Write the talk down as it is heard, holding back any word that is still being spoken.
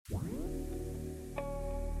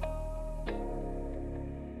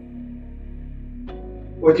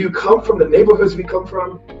when you come from the neighborhoods we come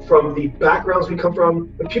from the backgrounds we come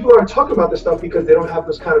from, and people aren't talking about this stuff because they don't have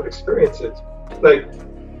those kind of experiences. Like,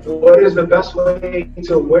 what is the best way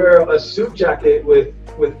to wear a suit jacket with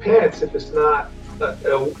pants if it's not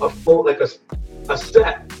a full, like a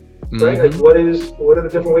set, right? Like, what are the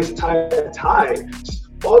different ways to tie a tie?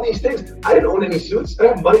 All these things. I didn't own any suits. I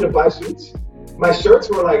didn't have money to buy suits. My shirts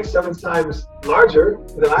were like 7 times larger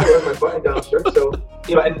than I was, my button-down shirt. So,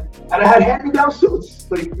 you know, and I had hand-me-down suits.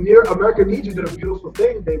 Like, near American Needs did a beautiful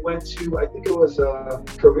thing. They went to, I think it was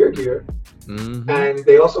Career Gear, and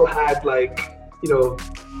they also had, like, you know,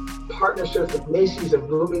 partnerships with Macy's and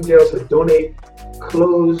Bloomingdale's to donate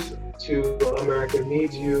clothes to American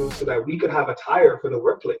Needs You so that we could have attire for the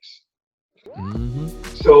workplace.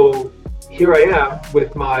 So here I am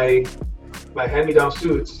with my hand-me-down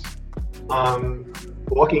suits,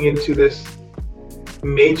 walking into this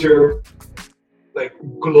major, like,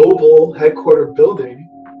 global headquarter building,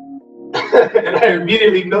 and I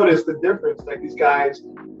immediately noticed the difference. Like, these guys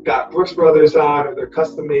got Brooks Brothers on, or their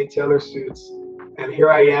custom-made tailor suits, and here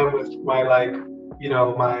I am with my, like, you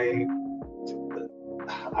know, my,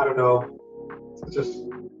 I don't know, just,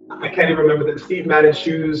 I can't even remember the Steve Madden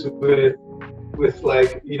shoes with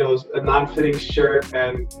like, you know, a non-fitting shirt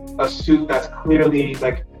and a suit that's clearly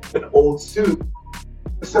like an old suit.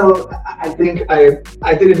 So I think I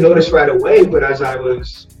didn't notice right away, but as I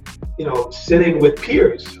was, you know, sitting with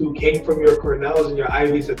peers who came from your Cornells and your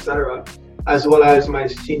Ivies, etc., as well as my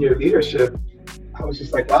senior leadership, I was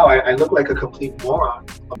just like, wow, I look like a complete moron.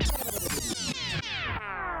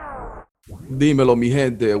 Dímelo, mi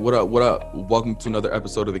gente. What up? What up? Welcome to another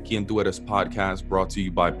episode of the Quien Tú Eres podcast, brought to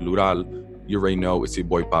you by Plural. You already know it's your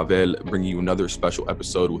boy Pavel, bringing you another special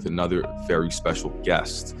episode with another very special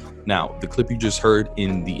guest. Now, the clip you just heard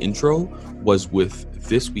in the intro was with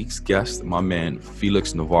this week's guest, my man,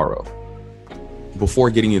 Felix Navarro. Before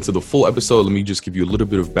getting into the full episode, let me just give you a little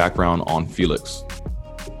bit of background on Felix.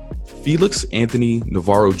 Felix Anthony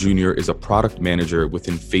Navarro Jr. is a product manager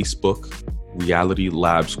within Facebook Reality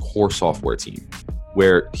Labs core software team,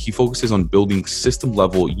 where he focuses on building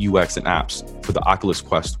system-level UX and apps for the Oculus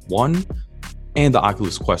Quest 1 and the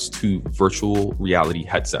Oculus Quest 2 virtual reality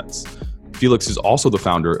headsets. Felix is also the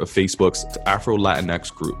founder of Facebook's Afro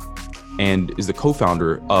Latinx group and is the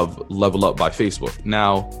co-founder of Level Up by Facebook,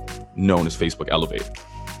 now known as Facebook Elevate.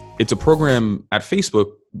 It's a program at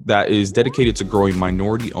Facebook that is dedicated to growing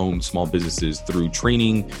minority-owned small businesses through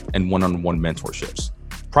training and one-on-one mentorships.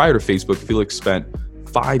 Prior to Facebook, Felix spent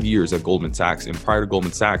 5 years at Goldman Sachs, and prior to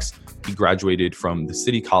Goldman Sachs, he graduated from the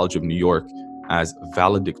City College of New York as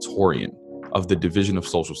valedictorian of the Division of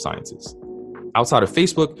Social Sciences. Outside of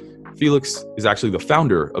Facebook, Felix is actually the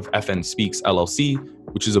founder of FN Speaks LLC,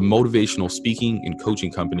 which is a motivational speaking and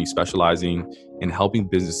coaching company specializing in helping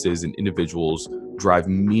businesses and individuals drive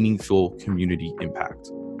meaningful community impact.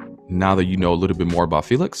 Now that you know a little bit more about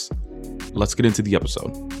Felix, let's get into the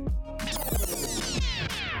episode.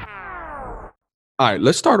 All right,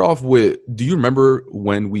 let's start off with, do you remember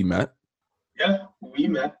when we met? Yeah, we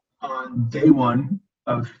met on day one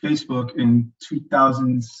of Facebook in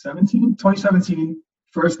 2017,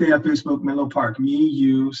 first day at Facebook, Menlo Park. Me,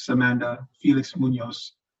 you, Samantha, Felix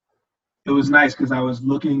Munoz. It was nice because I was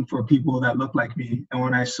looking for people that looked like me. And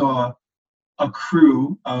when I saw a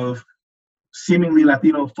crew of seemingly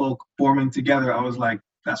Latino folk forming together, I was like,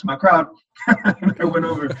 that's my crowd. And I went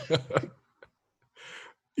over.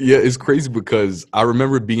 Yeah, it's crazy because I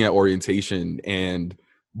remember being at orientation, and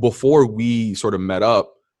before we sort of met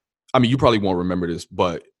up, I mean, you probably won't remember this,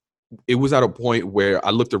 but it was at a point where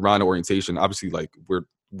I looked around at orientation. Obviously, like we're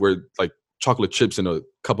like chocolate chips in a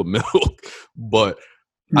cup of milk, but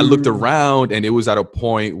I looked around and it was at a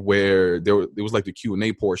point where it was like the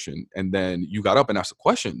Q&A portion, and then you got up and asked a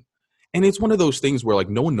question. And it's one of those things where like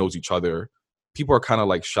no one knows each other. People are kind of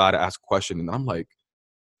like shy to ask a question, and I'm like,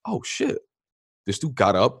 oh shit. This dude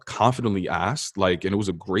got up, confidently asked, like, and it was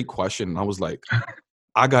a great question. And I was like,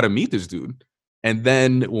 I got to meet this dude. And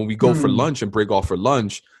then when we go for lunch and break off for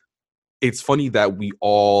lunch, it's funny that we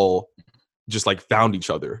all just like found each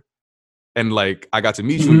other. And like, I got to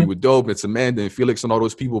meet you, and you were dope, and Samantha and Felix and all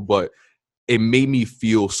those people, but it made me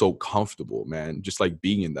feel so comfortable, man, just like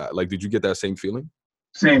being in that. Like, did you get that same feeling?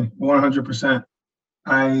 Same, 100%.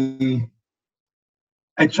 I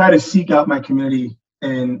try to seek out my community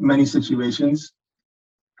in many situations,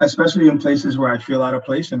 especially in places where I feel out of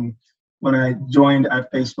place. And when I joined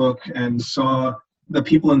at Facebook and saw the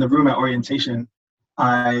people in the room at orientation,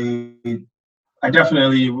 I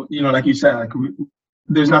definitely, you know, like you said, like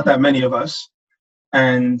there's not that many of us.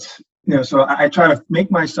 And, you know, so I try to make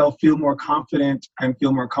myself feel more confident and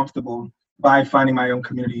feel more comfortable by finding my own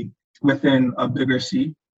community within a bigger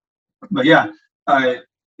C. But yeah,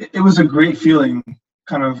 it was a great feeling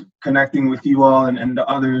kind of connecting with you all and the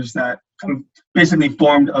others that kind of basically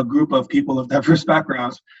formed a group of people of diverse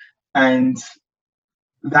backgrounds. And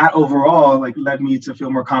that overall like led me to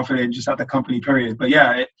feel more confident just at the company period. But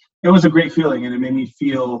yeah, it was a great feeling, and it made me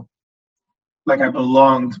feel like I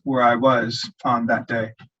belonged where I was on that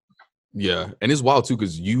day. Yeah. And it's wild too,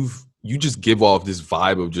 because you just give off this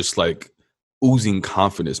vibe of just like oozing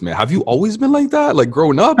confidence, man. Have you always been like that, like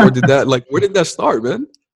growing up, or did that like where did that start, man?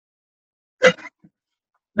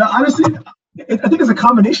 No, honestly, I think it's a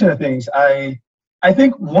combination of things. I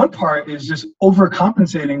think one part is just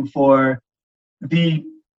overcompensating for the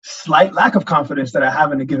slight lack of confidence that I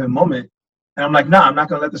have in a given moment. And I'm like, nah, I'm not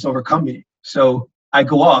going to let this overcome me. So I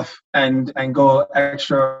go off and go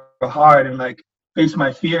extra hard and like face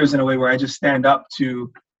my fears in a way where I just stand up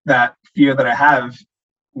to that fear that I have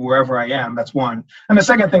wherever I am. That's one. And the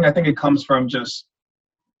second thing, I think it comes from just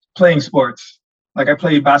playing sports. Like I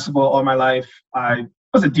played basketball all my life. I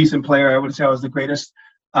was a decent player. I wouldn't say I was the greatest.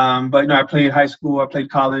 But I played high school, I played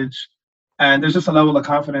college, and there's just a level of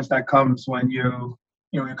confidence that comes when your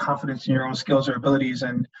confidence in your own skills or abilities,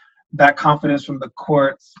 and that confidence from the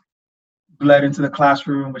court bled into the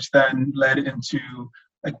classroom, which then led into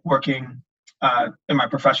like working in my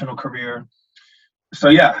professional career. So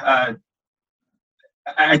yeah,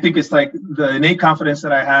 I think it's like the innate confidence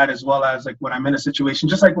that I had, as well as like when I'm in a situation,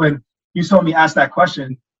 just like when you saw me ask that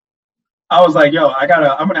question, I was like, yo, I'm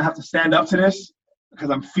gonna have to stand up to this because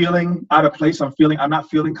I'm feeling out of place. I'm not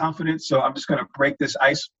feeling confident. So I'm just gonna break this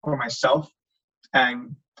ice for myself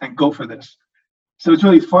and go for this. So it's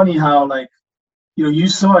really funny how like, you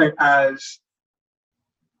saw it as,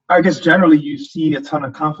 I guess generally you see a ton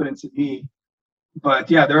of confidence in me,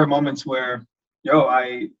 but yeah, there are moments where,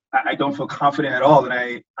 I don't feel confident at all. And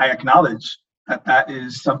I acknowledge that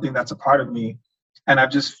is something that's a part of me. And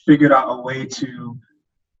I've just figured out a way to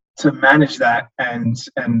manage that and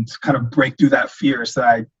kind of break through that fear so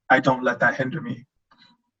that I don't let that hinder me.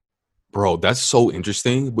 Bro, that's so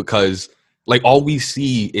interesting because like all we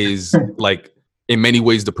see is like in many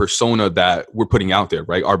ways the persona that we're putting out there,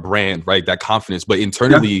 right? Our brand, right? That confidence. But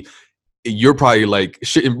internally, you're probably like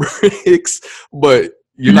shitting bricks, but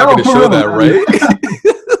you're not going to show that, right?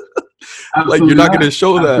 Like you're not going to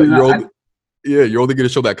show that. You're only going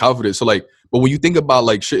to show that confidence. So like, but when you think about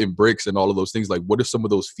like shitting bricks and all of those things, like what are some of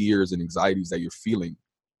those fears and anxieties that you're feeling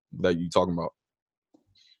that you're talking about?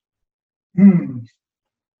 I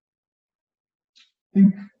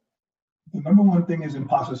think the number one thing is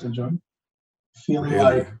imposter syndrome. Feeling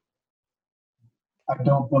like I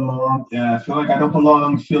don't belong. Yeah, I feel like I don't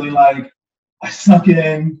belong. Feeling like I suck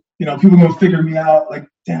in. People gonna figure me out. Like,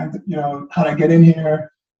 damn, how'd I get in here?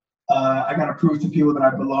 I gotta prove to people that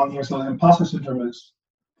I belong here. So the imposter syndrome is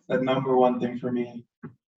the number one thing for me.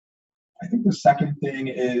 I think the second thing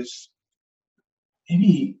is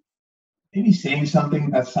maybe saying something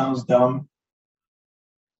that sounds dumb.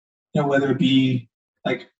 Whether it be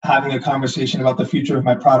like having a conversation about the future of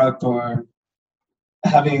my product or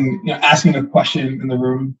asking a question in the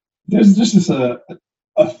room. There's just a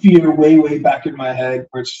fear way back in my head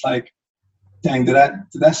where it's just like, dang, did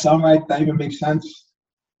that sound right? Did that even make sense?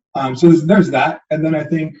 So there's that. And then I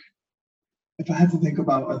think if I had to think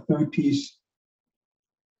about a third piece,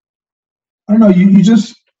 I don't know, you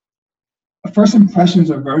just, first impressions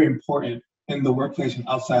are very important in the workplace and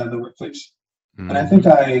outside of the workplace. And I think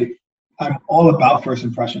I'm all about first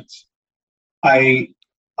impressions. I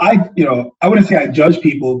wouldn't say I judge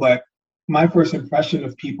people, but my first impression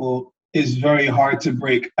of people is very hard to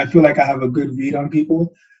break. I feel like I have a good read on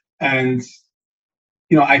people, and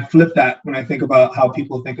I flip that when I think about how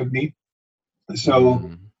people think of me. So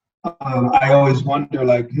I always wonder,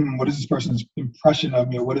 like, what is this person's impression of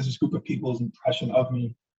me, or what is this group of people's impression of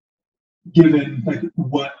me, given like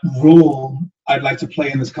what role I'd like to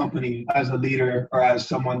play in this company as a leader or as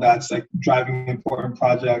someone that's like driving important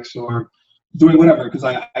projects or doing whatever, because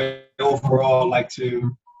I overall like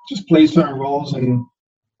to just play certain roles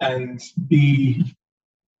and be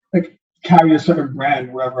like carry a certain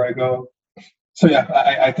brand wherever I go. So yeah,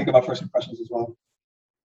 I think about first impressions as well.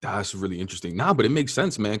 That's really interesting. But it makes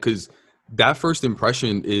sense, man, because that first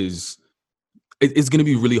impression is it's going to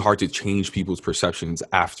be really hard to change people's perceptions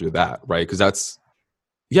after that, right? Because that's,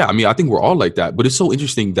 I think we're all like that. But it's so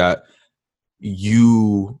interesting that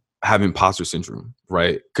you have imposter syndrome,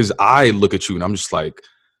 right? Because I look at you and I'm just like,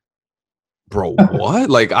 bro, what?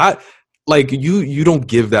 You don't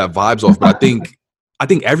give that vibes off. But I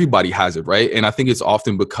think everybody has it, right? And I think it's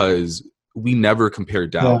often because we never compare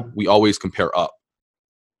down. Yeah. We always compare up.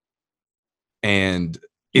 And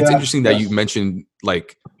it's interesting that you mentioned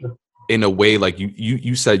like in a way, like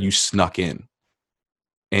you said, you snuck in,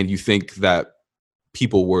 and you think that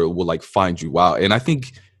people will like find you out. And I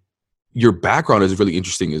think your background is really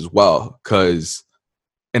interesting as well, because,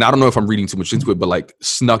 and I don't know if I'm reading too much into it, but like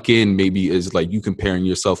snuck in maybe is like you comparing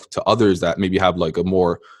yourself to others that maybe have like a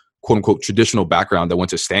more quote unquote traditional background that went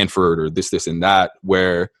to Stanford or this and that,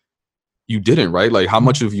 where you didn't, right? Like how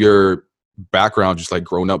much of your background just like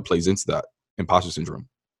growing up plays into that imposter syndrome?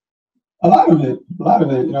 A lot of it.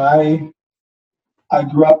 You know, I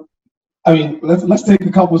grew up. I mean, let's take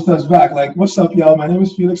a couple steps back. Like, what's up, y'all? My name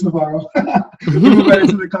is Felix Navarro. We move right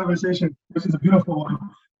into the conversation, which is a beautiful one.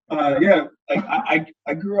 Yeah, like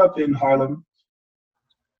I grew up in Harlem,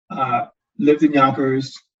 lived in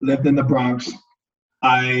Yonkers, lived in the Bronx.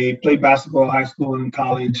 I played basketball high school and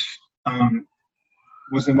college.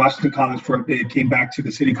 Was in Washington College for a bit. Came back to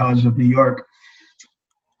the City College of New York.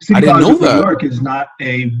 City College of New York is not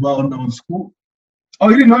a well-known school. Oh,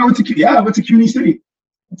 you didn't know I went to CUNY? Yeah, I went to CUNY City.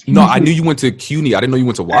 No, I knew you went to CUNY. I didn't know you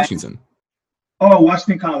went to Washington.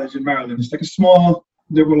 Washington College in Maryland. It's like a small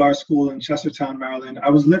liberal arts school in Chestertown, Maryland. I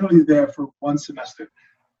was literally there for one semester.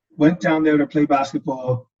 Went down there to play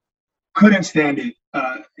basketball. Couldn't stand it.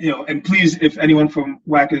 You know, and please, if anyone from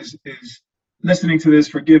WAC is listening to this,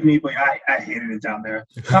 forgive me, but I hated it down there.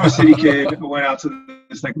 I'm a city kid. I went out to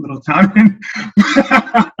this like little town in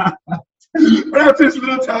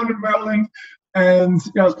Maryland, and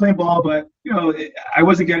you know, I was playing ball, but you know, I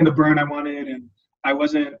wasn't getting the burn I wanted, and I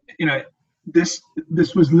wasn't, you know, this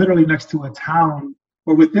was literally next to a town,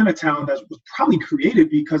 or within a town that was probably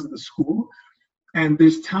created because of the school. And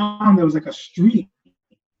this town, there was like a street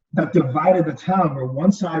that divided the town, where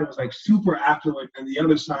one side was like super affluent and the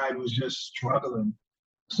other side was just struggling.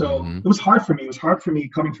 So it was hard for me. It was hard for me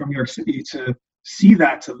coming from New York City to see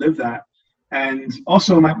that, to live that. And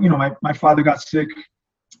also my father got sick.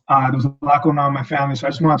 There was a lot going on in my family, so I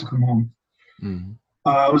just wanted to come home.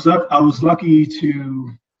 I was lucky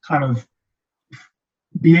to kind of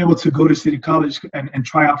be able to go to City College and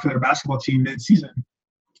try out for their basketball team mid-season.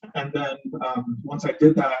 And then once I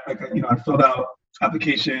did that, like, you know, I filled out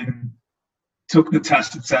application, took the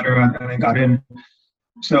test, etc., and then got in.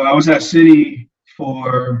 So I was at City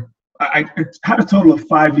for, I had a total of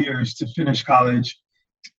 5 years to finish college.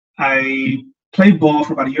 I played ball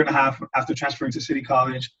for about a year and a half after transferring to City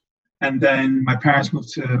College. And then my parents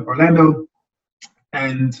moved to Orlando,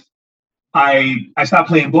 and I stopped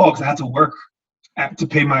playing ball because I had to work to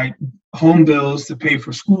pay my home bills, to pay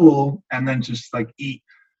for school, and then just like eat.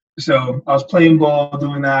 So I was playing ball,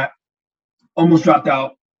 doing that, almost dropped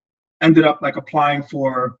out, ended up like applying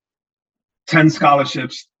for 10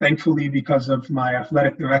 scholarships, thankfully, because of my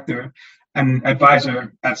athletic director and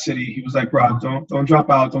advisor at City. He was like, bro, don't drop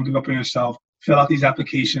out, don't give up on yourself, fill out these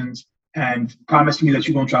applications and promise me that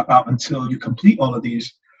you won't drop out until you complete all of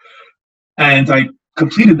these. And I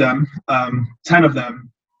completed them, 10 of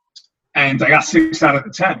them, and I got 6 out of the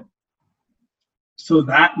 10. So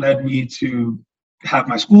that led me to have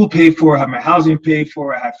my school paid for, have my housing paid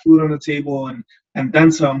for, I had food on the table, and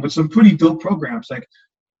then some, with some pretty dope programs. Like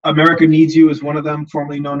America Needs You is one of them,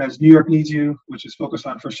 formerly known as New York Needs You, which is focused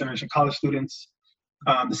on first-generation college students.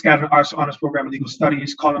 The Scadden Arts Honors Program in Legal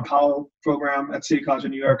Studies, Colin Powell program at City College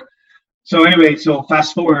of New York. So anyway, so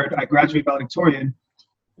fast forward, I graduated valedictorian,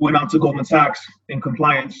 went on to Goldman Sachs in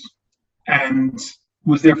compliance, and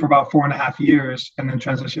was there for about 4.5 years, and then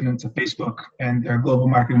transitioned into Facebook and their global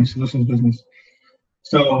marketing solutions business.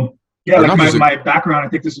 So yeah, like my background, I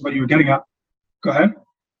think this is what you were getting at. Go ahead.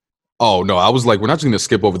 Oh no, I was like, we're not just going to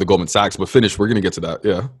skip over the Goldman Sachs, but finish. We're going to get to that.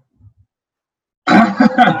 Yeah.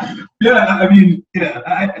 Yeah, I mean, yeah,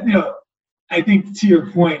 I think to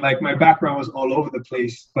your point, like my background was all over the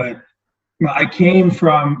place, but I came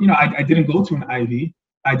from, I didn't go to an Ivy.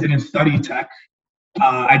 I didn't study tech.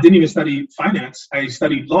 I didn't even study finance. I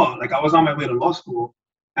studied law. Like I was on my way to law school,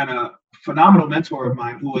 and a phenomenal mentor of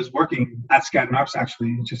mine who was working at Scadden Arts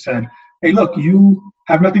actually just said, hey, look, you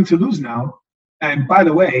have nothing to lose now. And by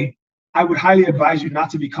the way, I would highly advise you not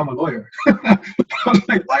to become a lawyer. I was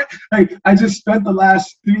like, what? Like, I just spent the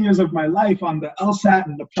last 3 years of my life on the LSAT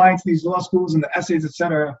and applying to these law schools and the essays, et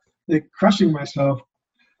cetera, like crushing myself.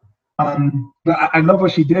 But I love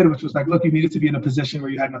what she did, which was like, look, you needed to be in a position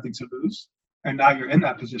where you had nothing to lose. And now you're in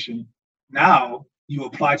that position. Now you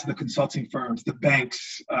apply to the consulting firms, the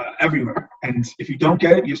banks, everywhere. And if you don't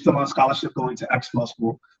get it, you're still on scholarship going to X law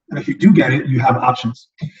school. And if you do get it, you have options.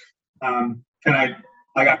 And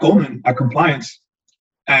I got Goldman at compliance,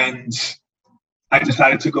 and I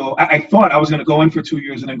decided to go. I thought I was going to go in for 2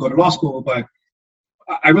 years and then go to law school, but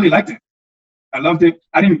I really liked it. I loved it.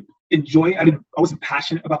 I didn't enjoy it. I wasn't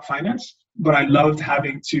passionate about finance, but I loved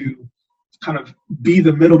having to kind of be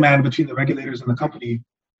the middleman between the regulators and the company.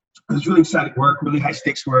 It was really exciting work, really high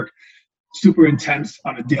stakes work, super intense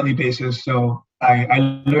on a daily basis. So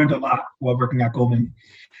I learned a lot while working at Goldman.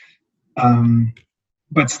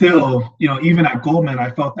 But still, even at Goldman, I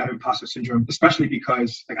felt that imposter syndrome, especially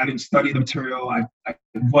because I didn't study the material. I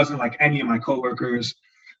wasn't like any of my coworkers.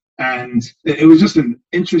 And it was just an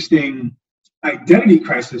interesting identity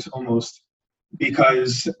crisis almost,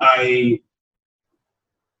 because I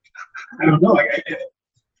don't know,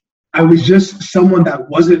 I was just someone that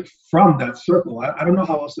wasn't from that circle. I don't know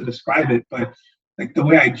how else to describe it, but like the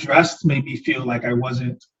way I dressed made me feel like I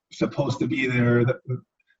wasn't supposed to be there.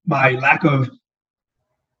 My lack of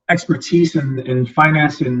expertise in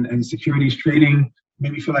finance and securities trading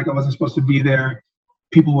made me feel like I wasn't supposed to be there.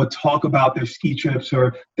 People would talk about their ski trips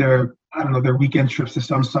or their weekend trips to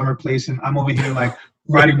some summer place, and I'm over here like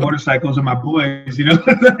riding motorcycles with my boys, I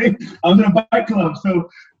was in a bike club. So,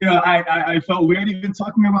 I felt weird even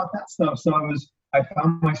talking about that stuff. So I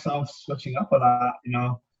found myself switching up a lot,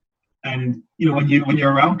 and, when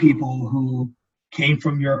you're around people who came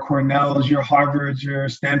from your Cornells, your Harvards, your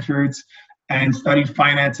Stanfords, and studied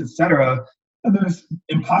finance, etc., this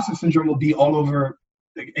imposter syndrome will be all over.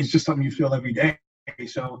 It's just something you feel every day.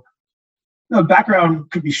 So the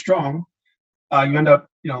background could be strong. You end up,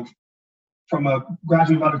 from a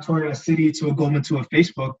graduate valedictorian at a City to a Goldman to a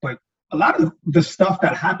Facebook, but a lot of the stuff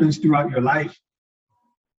that happens throughout your life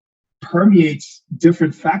permeates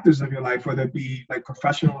different factors of your life, whether it be like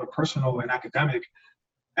professional or personal and academic.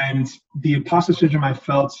 And the imposter syndrome I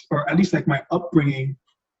felt, or at least like my upbringing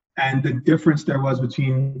and the difference there was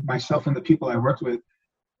between myself and the people I worked with,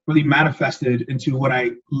 really manifested into what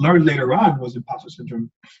I learned later on was imposter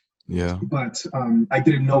syndrome. Yeah. But I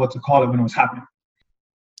didn't know what to call it when it was happening.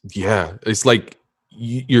 Yeah. It's like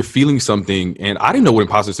you're feeling something, and I didn't know what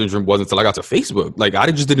imposter syndrome was until I got to Facebook. Like, I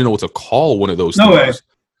just didn't know what to call one of those things. Way.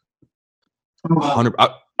 I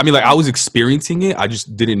mean, like, I was experiencing it. I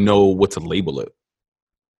just didn't know what to label it.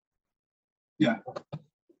 Yeah.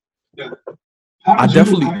 How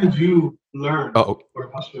did you learn what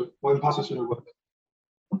imposter syndrome was?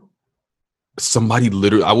 Somebody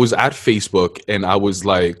literally, I was at Facebook and I was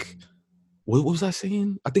like, what was I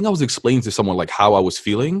saying? I think I was explaining to someone like how I was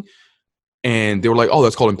feeling, and they were like, oh,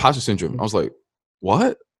 that's called imposter syndrome. I was like,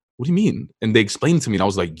 what do you mean? And they explained it to me, and I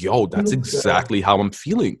was like, yo, that's exactly how I'm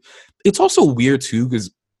feeling. It's also weird too,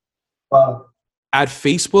 because at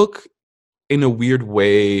Facebook, in a weird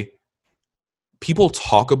way, people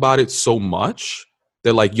talk about it so much.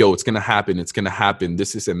 They're like, yo, it's gonna happen,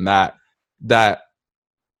 this and that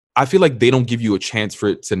I feel like they don't give you a chance for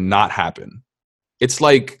it to not happen. It's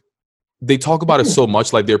like they talk about it so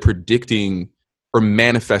much, like they're predicting or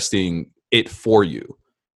manifesting it for you.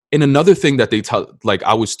 And another thing that they tell, like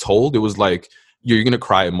I was told, it was like, you're going to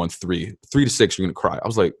cry in month 3 to 6, you're going to cry. I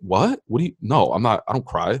was like, what? No, I'm not, I don't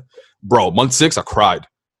cry. Bro, month 6, I cried.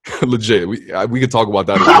 Legit. We could talk about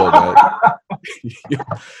that as well, man.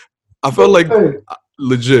 I felt like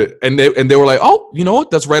legit. And they were like, oh, you know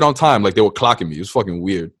what? That's right on time. Like they were clocking me. It was fucking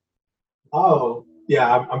weird. Oh,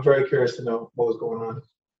 yeah. I'm very curious to know what was going on.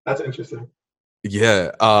 That's interesting.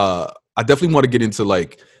 Yeah. I definitely want to get into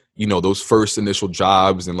like, those first initial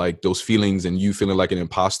jobs and like those feelings and you feeling like an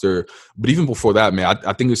imposter. But even before that, man,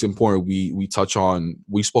 I think it's important we touch on,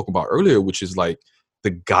 we spoke about earlier, which is like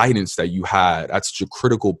the guidance that you had at such a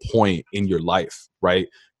critical point in your life, right?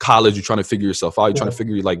 College, you're trying to figure yourself out. You're trying to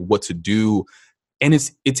figure like what to do. And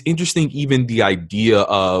it's interesting, even the idea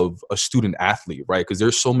of a student athlete, right? Because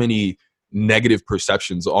there's so many negative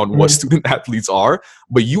perceptions on what student athletes are,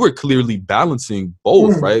 but you were clearly balancing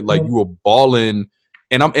both, right? Like you were balling.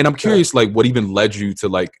 And I'm curious, like, what even led you to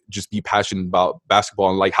like just be passionate about basketball,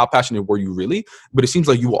 and like how passionate were you really? But it seems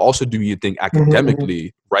like you will also do your thing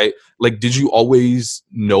academically, right? Like, did you always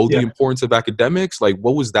know the importance of academics? Like,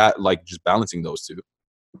 what was that like, just balancing those two?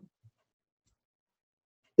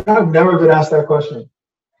 I've never been asked that question,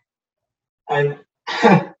 and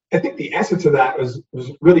I think the answer to that was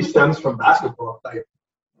really stems from basketball. Like,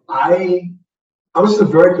 I was just a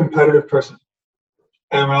very competitive person.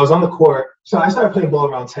 And when I was on the court, so I started playing ball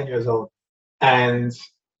around 10 years old. And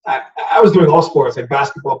I was doing all sports, like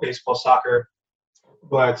basketball, baseball, soccer.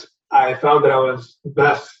 But I found that I was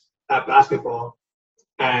best at basketball.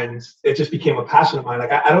 And it just became a passion of mine.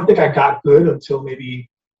 Like, I don't think I got good until maybe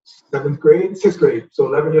 6th grade. So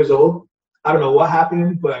 11 years old. I don't know what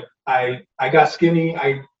happened, but I got skinny.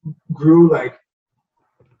 I grew like,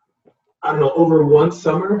 I don't know, over one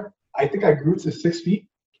summer, I think I grew to 6 feet.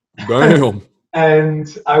 Damn.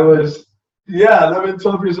 And I was, 11,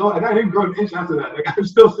 12 years old. And I didn't grow an inch after that. Like, I'm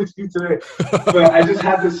still 6 feet today. But I just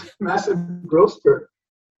had this massive growth spurt.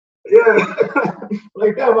 Yeah.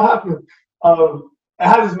 Like, damn, what happened? I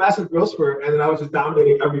had this massive growth spurt, and then I was just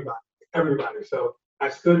dominating everybody. So I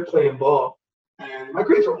started playing ball, and my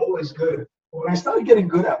grades were always good. But when I started getting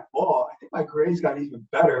good at ball, I think my grades got even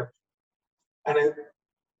better. And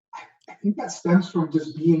I think that stems from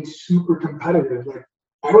just being super competitive. Like,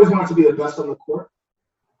 I always wanted to be the best on the court.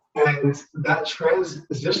 And that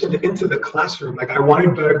transitioned into the classroom. Like, I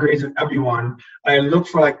wanted better grades than everyone. I looked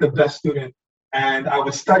for like the best student, and I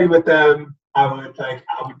would study with them. I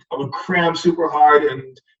would cram super hard,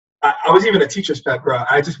 and I was even a teacher's pet, bro.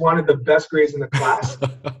 I just wanted the best grades in the class.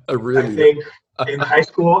 I Really? think in high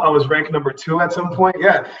school I was ranked number 2 at some point.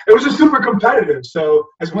 Yeah, it was just super competitive. So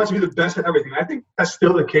I just wanted to be the best at everything. I think that's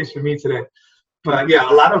still the case for me today. But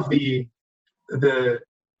yeah, a lot of the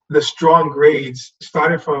strong grades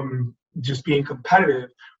started from just being competitive,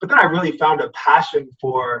 but then I really found a passion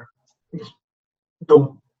for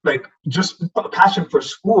just a passion for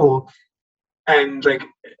school, and like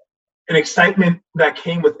an excitement that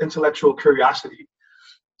came with intellectual curiosity.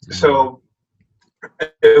 So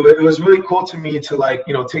it was really cool to me to, like,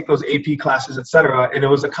 take those AP classes, etc. And it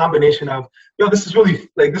was a combination of, this is really,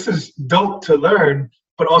 like, this is dope to learn,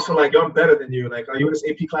 but also, like, yo, I'm better than you. Like, are you in this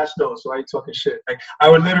AP class? No. So why are you talking shit? Like, I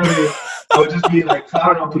would just be like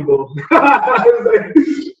clowning on people. But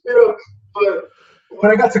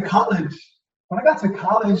when I got to college,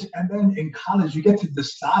 and then in college, you get to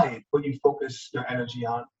decide what you focus your energy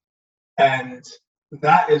on. And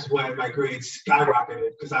that is when my grades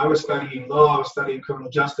skyrocketed, because I was studying law, I was studying criminal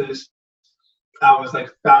justice. I was like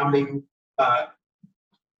founding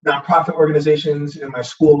nonprofit organizations in my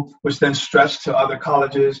school, which then stretched to other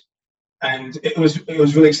colleges. And it was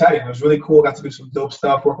really exciting. It was really cool. Got to do some dope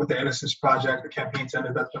stuff, work with the Innocence Project, the campaign to end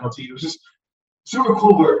the death penalty. It was just super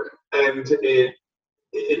cool work, and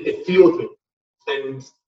it fueled me. And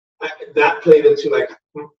that played into like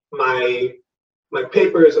my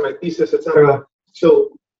papers and my thesis, etc. So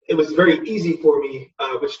it was very easy for me,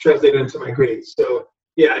 which translated into my grades. So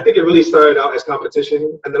yeah, I think it really started out as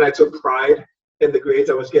competition, and then I took pride in the grades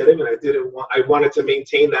I was getting, and I wanted to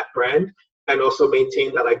maintain that brand and also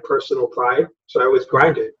maintain that like personal pride. So I was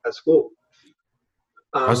grinded at school.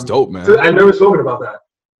 That's dope, man. So I've never spoken about that.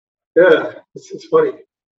 Yeah, it's funny.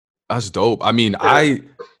 That's dope. I mean, Yeah.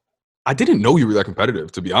 I didn't know you were that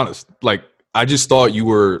competitive, to be honest. Like, I just thought you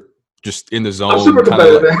were just in the zone, I'm super kind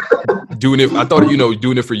of competitive, like doing it. I thought,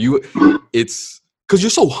 doing it for you. It's because you're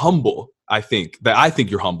so humble. I think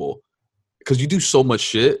you're humble because you do so much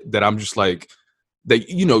shit that I'm just like that.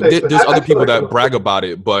 There's other people that brag about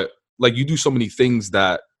it, but like you do so many things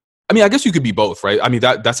that. I mean, I guess you could be both, right? I mean,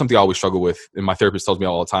 that's something I always struggle with, and my therapist tells me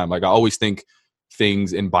all the time. Like, I always think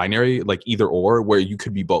things in binary, like either or, where you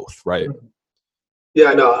could be both, right?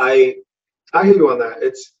 Yeah, no, I hear you on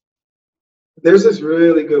that. There's this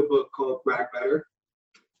really good book called Brag Better,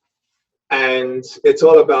 and it's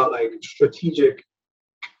all about like strategic.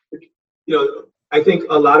 I think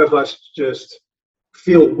a lot of us just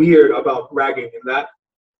feel weird about bragging, and that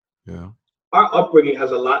our upbringing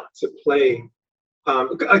has a lot to play.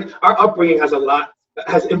 Like our upbringing has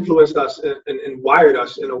influenced us and wired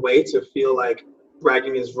us in a way to feel like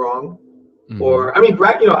bragging is wrong. Mm-hmm. Or I mean,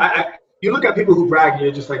 brag. You look at people who brag, and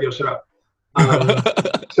you're just like, yo, shut up.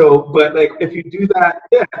 But like if you do that,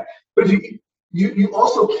 yeah. But if you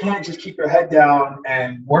also can't just keep your head down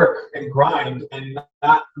and work and grind and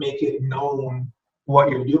not make it known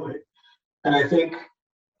what you're doing. And I think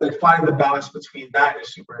like finding the balance between that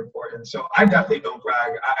is super important. So I definitely don't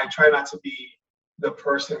brag. I try not to be the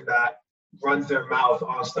person that runs their mouth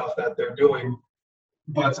on stuff that they're doing.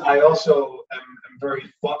 But I also am very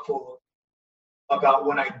thoughtful about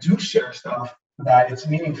when I do share stuff that it's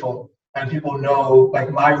meaningful and people know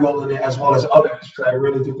like my role in it as well as others, because I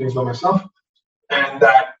really do things by myself, and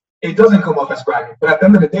that it doesn't come off as bragging. But at the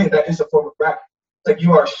end of the day, that is a form of bragging. Like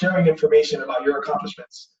you are sharing information about your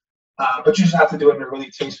accomplishments, but you just have to do it in a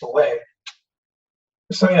really tasteful way.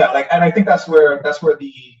 So yeah, and I think that's where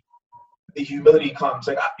the humility comes.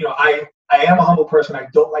 Like I am a humble person. I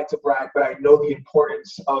don't like to brag, but I know the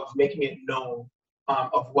importance of making it known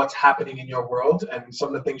of what's happening in your world and some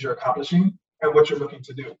of the things you're accomplishing and what you're looking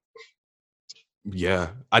to do.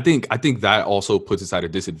 Yeah, I think that also puts us at a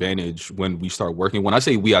disadvantage when we start working. When I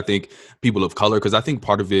say we, I think people of color, because I think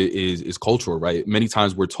part of it is cultural, right? Many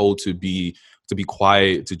times we're told to be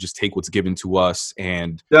quiet, to just take what's given to us,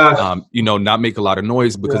 and not make a lot of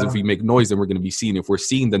noise, because if we make noise, then we're going to be seen. If we're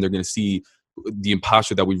seen, then they're going to see the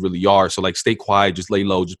imposter that we really are. So like, stay quiet, just lay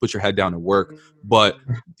low, just put your head down and work. But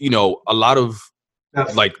a lot of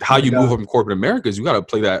like how you move up in corporate America is you got to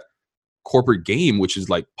play that corporate game, which is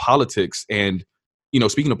like politics. And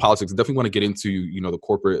speaking of politics, I definitely want to get into, the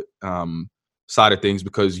corporate side of things,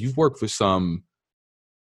 because you've worked for some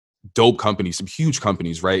dope companies, some huge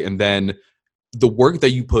companies, right? And then the work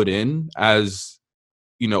that you put in as,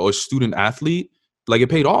 a student athlete, like, it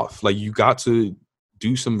paid off. Like, you got to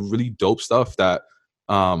do some really dope stuff that,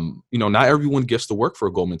 not everyone gets to work for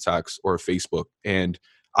a Goldman Sachs or a Facebook. And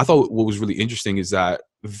I thought what was really interesting is that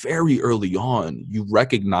very early on, you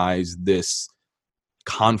recognize this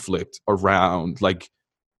conflict around, like,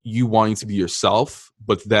 you wanting to be yourself,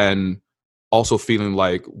 but then also feeling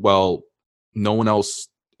like, well, no one else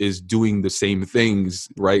is doing the same things,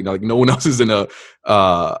 right? Like, no one else is in I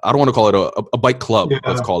don't want to call it a bike club,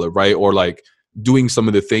 let's call it, right? Or like doing some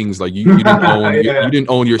of the things, like you didn't own you didn't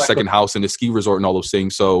own your second house in a ski resort and all those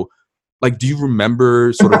things. So, like, do you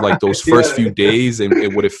remember sort of like those first few days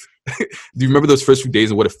and what if do you remember those first few days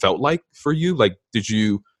and what it felt like for you? Like, did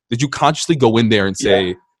you consciously go in there and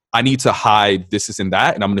say, I need to hide this and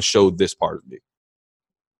that, and I'm going to show this part of me?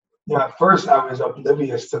 Yeah, at first I was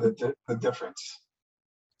oblivious to the difference.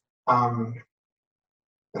 And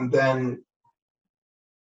then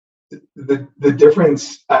the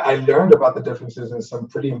difference, I learned about the differences in some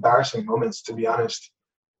pretty embarrassing moments, to be honest.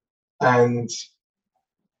 And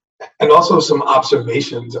also some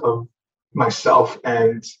observations of myself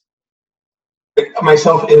and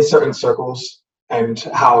myself in certain circles and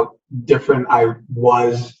how different I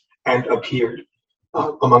was and appeared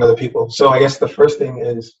among other people. So I guess the first thing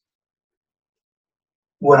is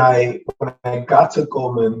when I got to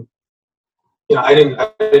Goldman, I didn't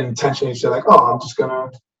intentionally say like, oh, I'm just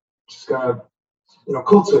gonna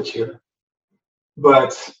code switch here.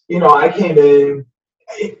 But I came in.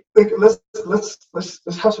 Like, let's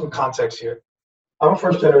have some context here. I'm a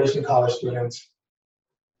first generation college student.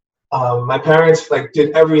 My parents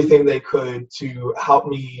did everything they could to help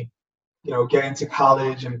me, get into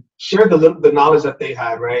college and share the knowledge that they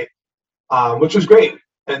had, right? Which was great.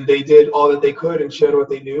 And they did all that they could and shared what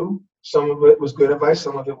they knew. Some of it was good advice,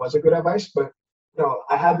 some of it wasn't good advice, but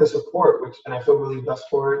I had the support, and I feel really blessed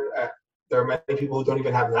for it. There are many people who don't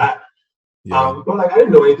even have that. Yeah. But I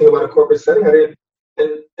didn't know anything about a corporate setting. I didn't,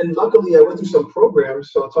 and luckily I went through some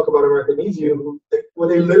programs. So I'll talk about America Needs You, where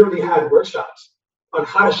they literally had workshops on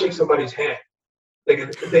how to shake somebody's hand.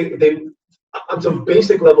 They on some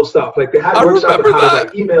basic level stuff. Like, they had workshops on how to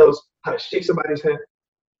write emails, how to shake somebody's hand,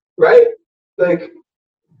 right? Like,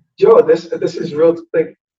 yo, this is real.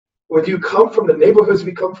 Like, when you come from the neighborhoods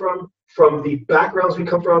we come from the backgrounds we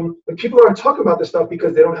come from, people aren't talking about this stuff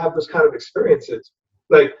because they don't have those kind of experiences.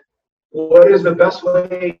 Like, what is the best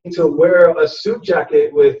way to wear a suit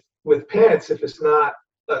jacket with pants if it's not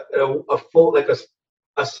a full, like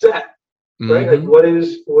a set, right? Like, what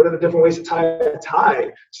are the different ways to tie a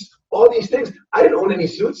tie? All these things. I didn't own any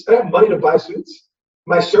suits. I didn't have money to buy suits.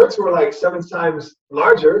 My shirts were like 7 times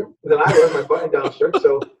larger than I was, my button-down shirt.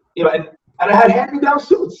 So, and I had hand-me-down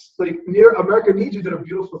suits. Like, near America Needs You did a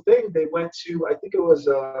beautiful thing. They went to, I think it was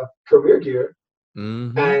Career Gear,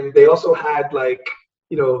 and they also had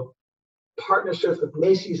partnerships with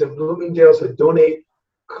Macy's and Bloomingdale's to donate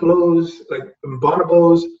clothes, like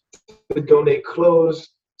Bonobos, to donate clothes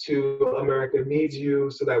to America Needs You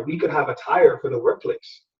so that we could have attire for the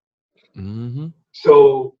workplace.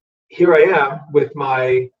 So here I am with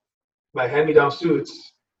my hand-me-down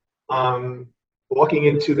suits, walking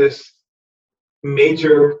into this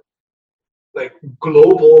major,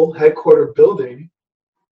 global headquarter building,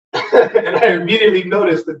 and I immediately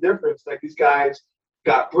noticed the difference. Like, these guys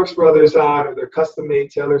got Brooks Brothers on, or their custom-made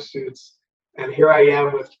tailor suits, and here I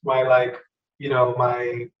am with my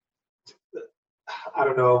my, I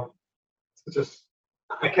don't know,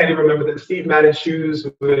 I can't even remember the Steve Madden shoes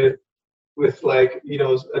with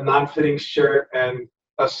a non-fitting shirt and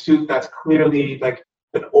a suit that's clearly like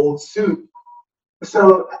an old suit.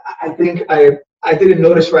 So I think I didn't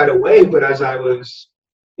notice right away, but as I was,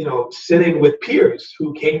 sitting with peers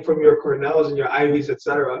who came from your Cornells and your Ivies,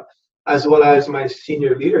 etc., as well as my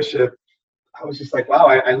senior leadership, I was just like, wow,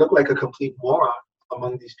 I look like a complete moron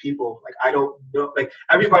among these people. Like, I don't know,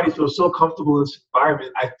 everybody feels so comfortable in this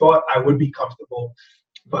environment. I thought I would be comfortable,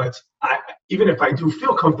 but even if I do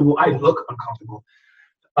feel comfortable, I look uncomfortable.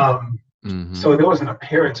 So there was an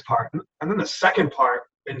appearance part. And then the second part,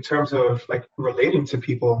 in terms of relating to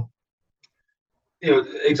people,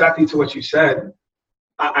 exactly to what you said,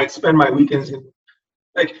 I'd spend my weekends in,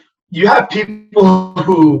 you have people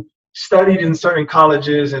who studied in certain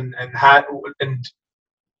colleges and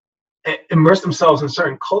immersed themselves in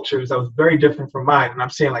certain cultures that was very different from mine. And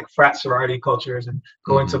I'm saying frat sorority cultures and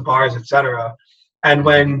going to bars, etc. And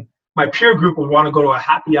when my peer group would want to go to a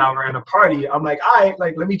happy hour and a party, I'm like, all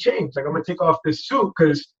right, let me change. I'm gonna take off this suit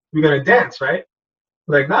because we're gonna dance, right?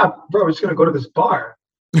 Like, nah, bro, we're just gonna go to this bar.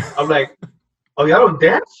 I'm like, oh, y'all don't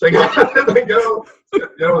dance? Like, you're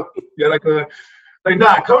like,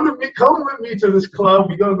 nah, come with me to this club.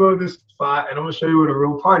 We're gonna go to this spot, and I'm gonna show you what a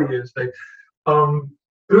real party is. Like,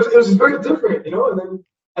 it was very different, you know.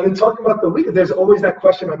 And then talking about the weekend, there's always that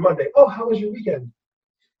question on Monday. Oh, how was your weekend?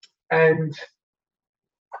 And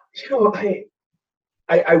you know,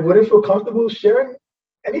 I wouldn't feel comfortable sharing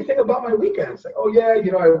anything about my weekends. Like, oh yeah,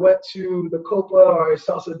 you know, I went to the Copa, or I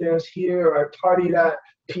salsa dance here, or I partied at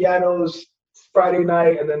pianos Friday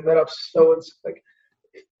night, and then met up so and so. Like,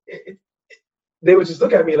 they would just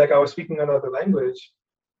look at me like I was speaking another language,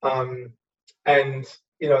 and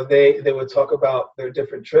you know, they would talk about their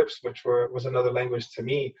different trips, which was another language to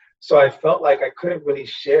me. So I felt like I couldn't really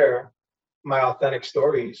share my authentic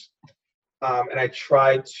stories, and I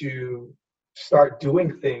tried to start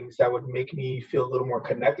doing things that would make me feel a little more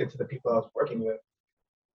connected to the people I was working with.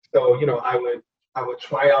 So, you know, I would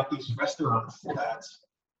try out these restaurants that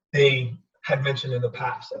they had mentioned in the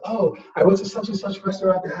past. Like, oh, I went to such and such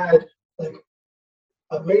restaurant that had like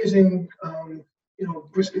amazing, you know,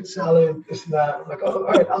 brisket salad, this and that. I'm like, oh,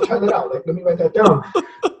 all right, I'll try that out. Like, let me write that down.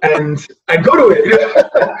 And I go to it.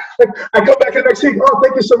 Like, I come back the next week. Oh,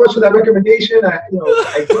 thank you so much for that recommendation. I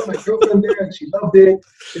brought my girlfriend there, and she loved it.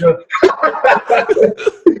 You know,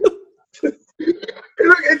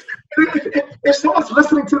 if someone's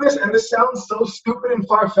listening to this and this sounds so stupid and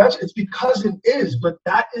far-fetched, it's because it is. But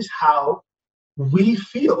that is how we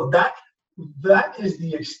feel. That is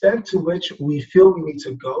the extent to which we feel we need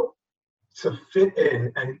to go to fit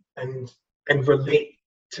in and relate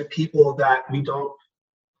to people that we don't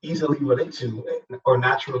easily relate to or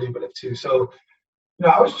naturally relate to. So, you know,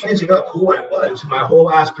 I was changing up who I was, my whole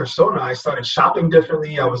ass persona. I started shopping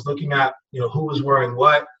differently. I was looking at, you know, who was wearing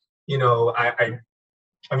what. You know, I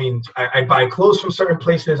buy clothes from certain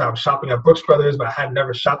places. I was shopping at Brooks Brothers, but I had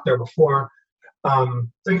never shopped there before. So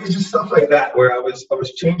it's just stuff like that where I was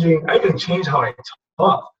changing. I even changed how I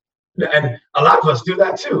talk, and a lot of us do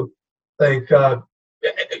that too. Like, I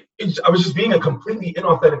was just being a completely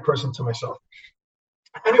inauthentic person to myself.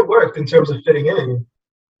 And it worked in terms of fitting in.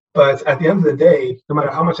 But at the end of the day, no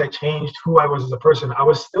matter how much I changed who I was as a person, I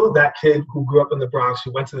was still that kid who grew up in the Bronx,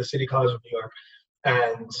 who went to the City College of New York,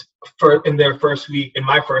 and in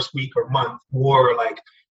my first week or month, wore like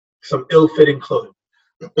some ill-fitting clothing.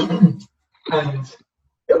 And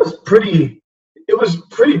it was pretty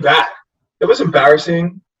bad. It was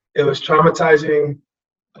embarrassing. It was traumatizing.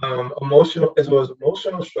 Emotional, as well as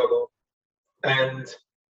emotional struggle. And,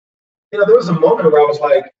 you know, there was a moment where I was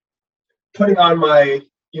like putting on my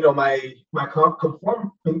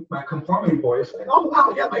conforming voice. Like, oh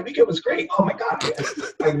wow, yeah, my weekend was great. Oh my God,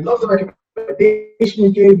 I love the recommendation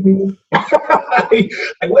you gave me.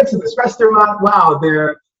 I went to this restaurant. Wow,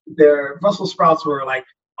 their Brussels sprouts were like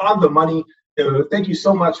on the money. Thank you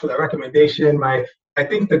so much for that recommendation. I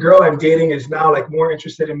think the girl I'm dating is now like more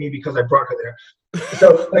interested in me because I brought her there.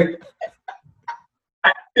 So like,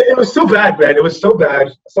 it was so bad, man. It was so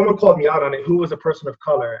bad. Someone called me out on it, who was a person of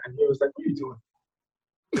color, and he was like, "What are you doing?"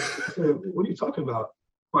 I said, "What are you talking about?"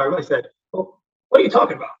 Well, I said, "Well, what are you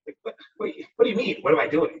talking about? Like, what do you mean? What am I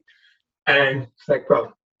doing?" And it's like,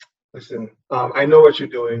 bro, listen, I know what you're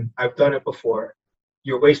doing. I've done it before.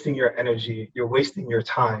 You're wasting your energy. You're wasting your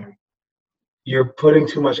time. You're putting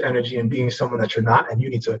too much energy in being someone that you're not, and you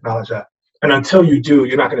need to acknowledge that. And until you do,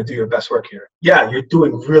 you're not going to do your best work here. Yeah, you're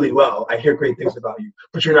doing really well. I hear great things about you,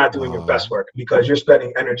 but you're not doing your best work because you're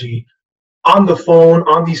spending energy on the phone,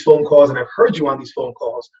 on these phone calls, and I've heard you on these phone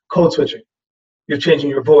calls, code switching. You're changing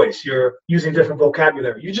your voice. You're using different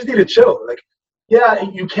vocabulary. You just need to chill. Like, yeah,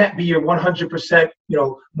 you can't be your 100%, you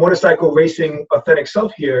know, motorcycle racing authentic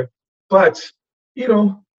self here, but, you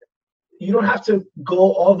know, you don't have to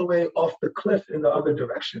go all the way off the cliff in the other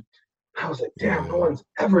direction. I was like, damn, no one's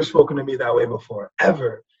ever spoken to me that way before,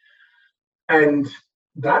 ever. And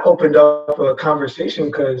that opened up a conversation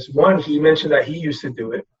because, one, he mentioned that he used to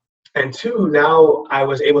do it. And two, now I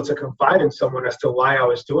was able to confide in someone as to why I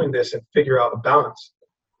was doing this and figure out a balance.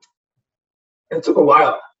 It took a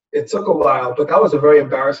while. But that was a very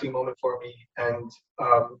embarrassing moment for me. And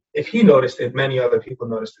if he noticed it, many other people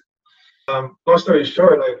noticed it. Long story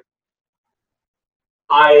short, like,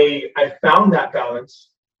 I found that balance.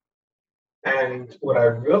 And what I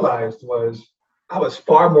realized was I was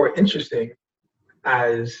far more interesting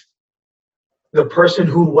as the person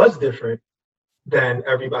who was different than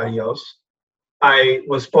everybody else. I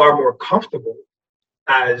was far more comfortable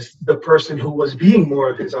as the person who was being more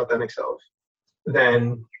of his authentic self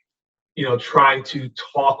than, you know, trying to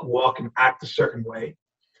talk, walk, and act a certain way.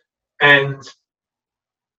 And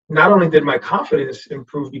not only did my confidence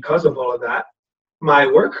improve because of all of that, my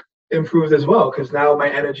work improved as well, because now my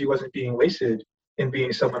energy wasn't being wasted in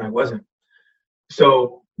being someone I wasn't.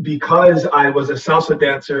 So because I was a salsa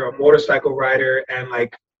dancer, a motorcycle rider, and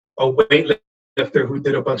like a weightlifter who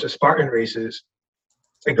did a bunch of Spartan races,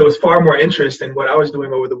 like there was far more interest in what I was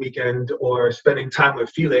doing over the weekend, or spending time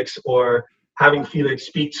with Felix, or having Felix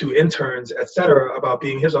speak to interns, etc., about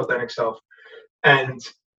being his authentic self. And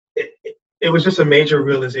it was just a major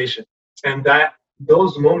realization. And that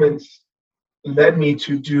those moments led me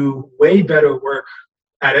to do way better work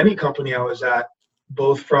at any company I was at,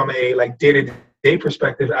 both from a like day-to-day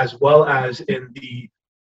perspective as well as in the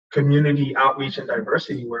community outreach and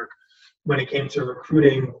diversity work when it came to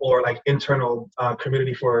recruiting or like internal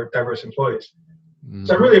community for diverse employees.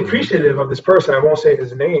 So I'm really appreciative of this person. I won't say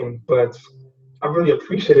his name, but I'm really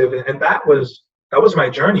appreciative. And that was my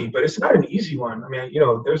journey, but it's not an easy one. I mean, you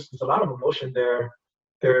know, there's a lot of emotion there.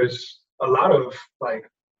 There's a lot of like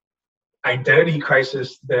identity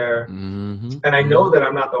crisis there. And I know that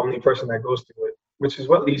I'm not the only person that goes through it, which is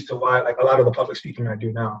what leads to why like a lot of the public speaking I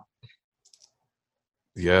do now.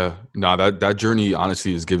 Yeah, no, that journey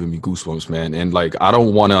honestly is giving me goosebumps, man. And like, I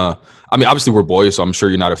don't want to, I mean, obviously we're boys, so I'm sure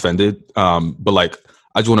you're not offended. But like,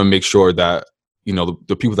 I just want to make sure that, you know,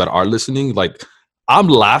 the people that are listening, like, I'm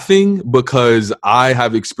laughing because I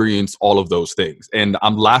have experienced all of those things. And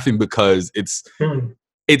I'm laughing because it's, I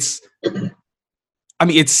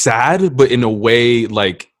mean, it's sad, but in a way,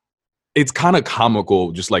 like, it's kind of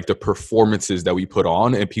comical, just like the performances that we put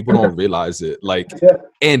on, and people don't realize it. Like,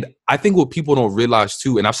 and I think what people don't realize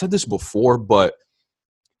too, and I've said this before, but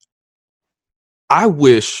I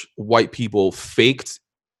wish white people faked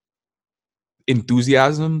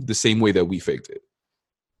enthusiasm the same way that we faked it.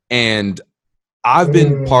 And I've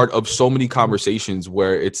been part of so many conversations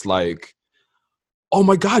where it's like, oh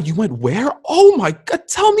my God, you went where? Oh my God,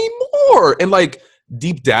 tell me more. And like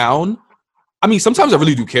deep down, I mean, sometimes I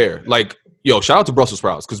really do care. Like, yo, shout out to Brussels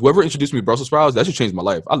sprouts, because whoever introduced me to Brussels sprouts, that should change my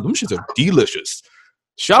life. Them shits are delicious.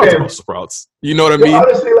 Shout out to Brussels sprouts. You know what I mean?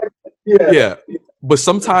 Honestly, like, yeah. But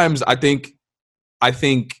sometimes I think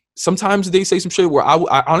sometimes they say some shit where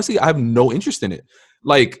I honestly, I have no interest in it.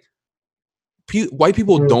 Like, white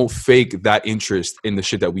people don't fake that interest in the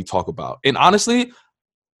shit that we talk about. And honestly,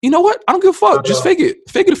 you know what? I don't give a fuck. Just fake it.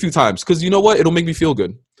 Fake it a few times, because you know what? It'll make me feel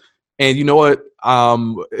good. And you know what?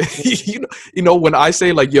 You know, when I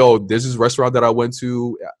say like, yo, there's this restaurant that I went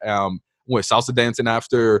to, went salsa dancing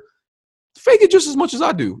after, fake it just as much as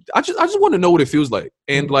I do. I just want to know what it feels like.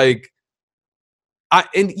 And like,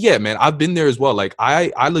 yeah, man, I've been there as well. Like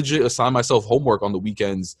I legit assign myself homework on the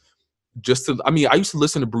weekends just to, I mean, I used to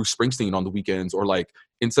listen to Bruce Springsteen on the weekends, or like,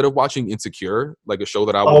 instead of watching Insecure, like a show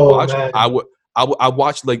that I would watch, man. I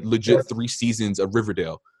watched like legit 3 seasons of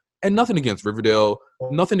Riverdale. And nothing against Riverdale,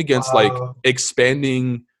 nothing against like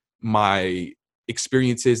expanding my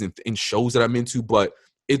experiences and shows that I'm into, but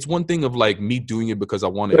it's one thing of like me doing it because I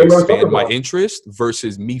want to expand my interest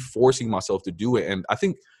versus me forcing myself to do it. And I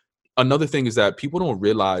think another thing is that people don't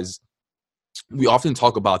realize, we often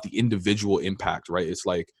talk about the individual impact, right? It's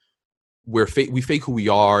like we fake who we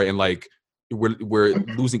are, and like we're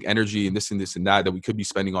losing energy and this and that we could be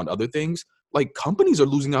spending on other things. Like, companies are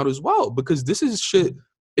losing out as well, because this is shit.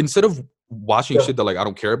 Instead of watching shit that like I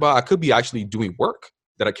don't care about, I could be actually doing work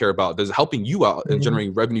that I care about that's helping you out and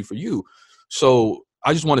generating revenue for you. So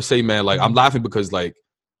I just want to say, man, like I'm laughing because like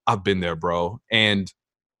I've been there, bro. And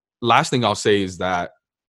last thing I'll say is that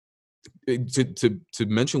to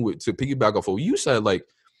mention to piggyback off what you said, like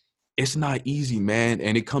it's not easy, man,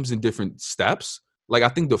 and it comes in different steps. Like I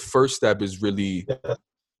think the first step is really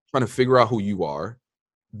trying to figure out who you are,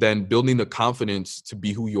 then building the confidence to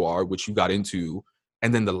be who you are, which you got into.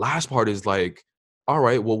 And then the last part is like, all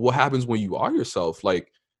right, well, what happens when you are yourself?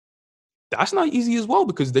 Like, that's not easy as well,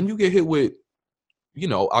 because then you get hit with, you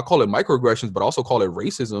know, I call it microaggressions, but also call it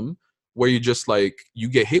racism, where you just like, you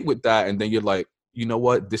get hit with that. And then you're like, you know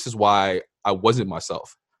what? This is why I wasn't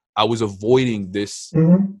myself. I was avoiding this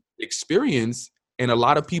experience. And a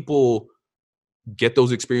lot of people get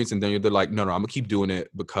those experiences and then they're like, no, I'm gonna keep doing it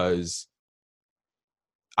because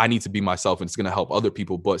I need to be myself and it's going to help other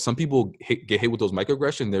people. But some people get hit with those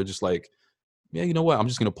microaggressions. They're just like, yeah, you know what? I'm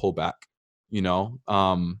just going to pull back, you know?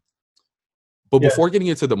 But before getting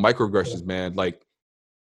into the microaggressions, man, like,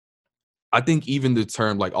 I think even the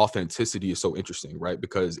term like authenticity is so interesting, right?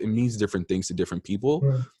 Because it means different things to different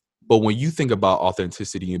people. But when you think about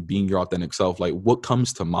authenticity and being your authentic self, like what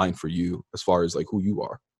comes to mind for you as far as like who you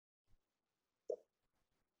are?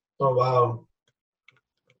 Oh, wow.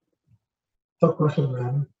 Tough question,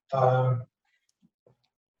 man. I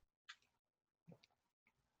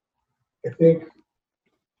think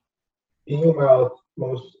being my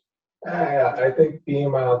most Yeah, I think being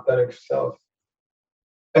my authentic self.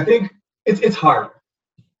 I think it's hard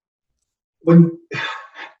when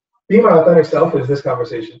being my authentic self is this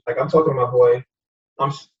conversation. Like I'm talking to my boy,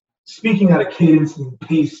 I'm speaking at a cadence and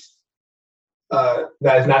pace that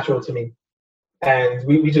is natural to me, and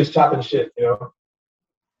we just chopping shit, you know.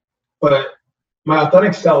 But my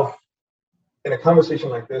authentic self in a conversation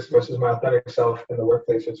like this versus my authentic self in the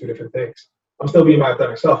workplace are two different things. I'm still being my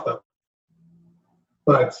authentic self though,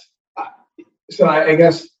 but so I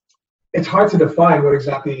guess it's hard to define what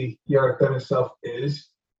exactly your authentic self is.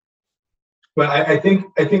 But I think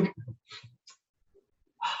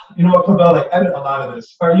you know what, Pavel, like edit a lot of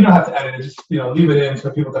this, or you don't have to edit it, just leave it in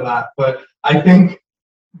so people can laugh. But I think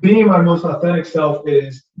being my most authentic self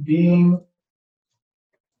is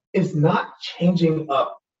not changing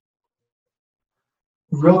up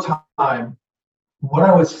real time what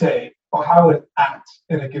I would say or how I would act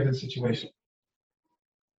in a given situation.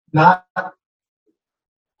 Not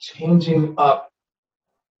changing up,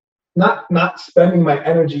 not spending my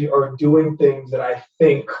energy or doing things that I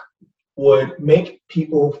think would make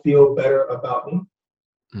people feel better about me,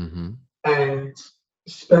 and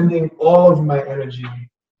spending all of my energy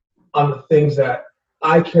on the things that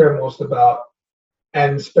I care most about,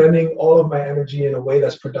 and spending all of my energy in a way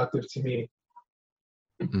that's productive to me.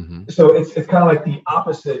 So it's kind of like the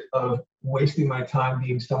opposite of wasting my time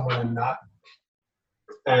being someone I'm not,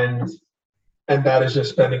 and that is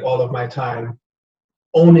just spending all of my time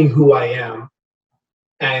owning who I am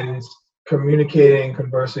and communicating,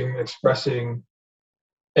 conversing, expressing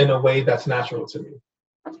in a way that's natural to me.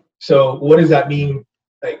 So what does that mean,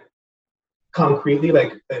 like concretely,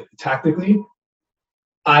 like tactically?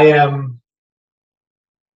 I'm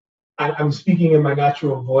speaking in my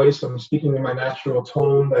natural voice. I'm speaking in my natural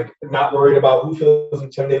tone, like not worried about who feels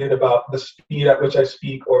intimidated about the speed at which I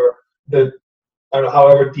speak or I don't know,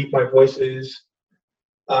 however deep my voice is.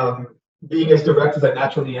 Being as direct as I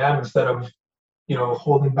naturally am instead of,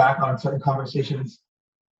 holding back on certain conversations,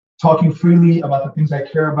 talking freely about the things I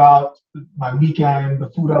care about, my weekend, the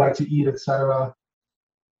food I like to eat, etc.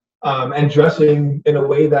 And dressing in a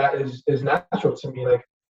way that is natural to me. Like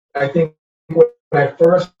I think when I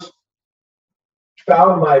first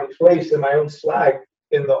found my place in my own swag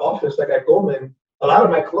in the office, like at Goldman, a lot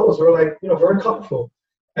of my clothes were like, very colorful,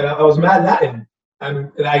 and I was mad Latin,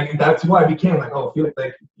 and that's who I became. Like, oh, Felix,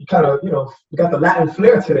 like you kind of, you got the Latin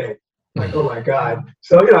flair today. Like, oh my God.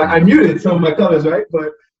 So I muted some of my colors, right?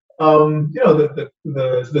 But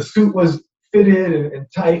the suit was fitted and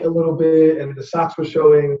tight a little bit, and the socks were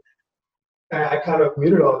showing. I kind of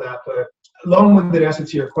muted all that, but long-winded answer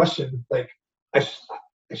to your question, like I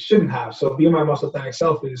shouldn't have. So being my most authentic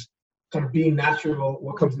self is kind of being natural,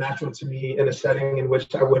 what comes natural to me in a setting in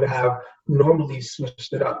which I would have normally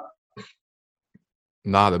switched it up.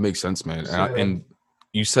 Nah, that makes sense, man. And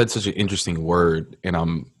you said such an interesting word, and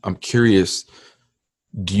I'm curious.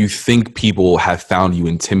 Do you think people have found you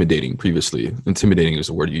intimidating previously? Intimidating is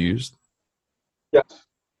the word you used. Yes.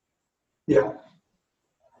 Yeah.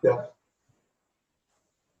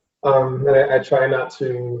 And I try not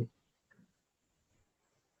to.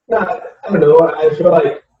 I don't know. I feel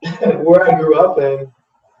like where I grew up and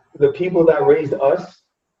the people that raised us,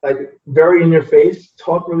 like very in your face,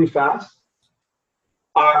 talk really fast,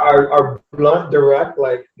 are blunt, direct.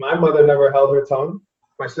 Like my mother never held her tongue.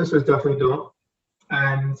 My sisters definitely don't.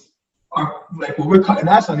 And like when we're cutting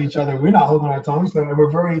ass on each other, we're not holding our tongues. So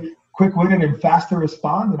we're very quick-witted and fast to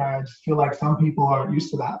respond. And I just feel like some people aren't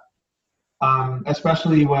used to that,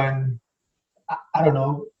 especially when I don't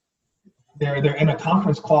know, they're in a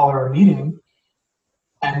conference call or a meeting,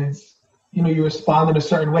 and you respond in a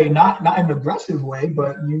certain way, not in an aggressive way,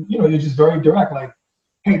 but you're just very direct, like,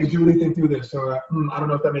 hey, did you really think through this? Or I don't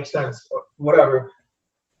know if that makes sense, or whatever.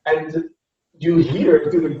 And you hear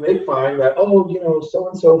through the grapevine that, oh, so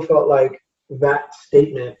and so felt like that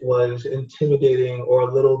statement was intimidating or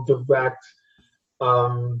a little direct,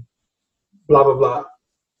 blah blah blah.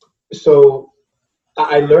 So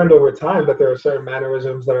I learned over time that there are certain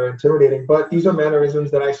mannerisms that are intimidating, but these are mannerisms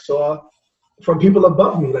that I saw from people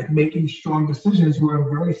above me, like making strong decisions who are in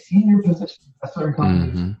very senior positions at certain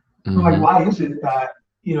companies. So like, why is it that,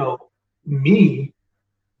 me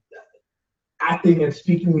acting and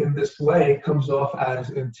speaking in this way comes off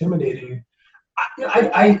as intimidating?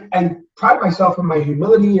 I pride myself in my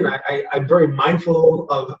humility, and I'm very mindful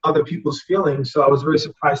of other people's feelings, so I was very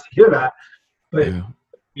surprised to hear that. But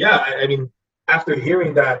yeah, I mean, after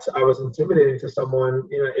hearing that I was intimidating to someone,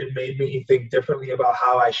 it made me think differently about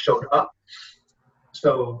how I showed up.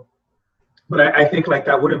 So, but I think like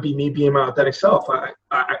that wouldn't be me being my authentic self.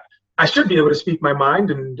 I should be able to speak my mind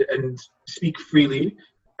and speak freely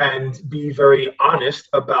and be very honest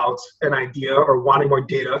about an idea or wanting more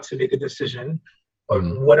data to make a decision or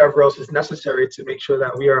whatever else is necessary to make sure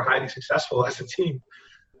that we are highly successful as a team.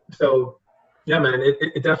 So yeah, man,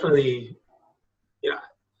 it definitely, you know,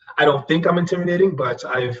 I don't think I'm intimidating, but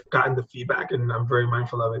I've gotten the feedback and I'm very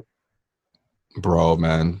mindful of it. Bro,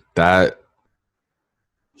 man, that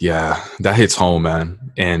hits home,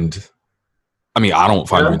 man. And I mean, I don't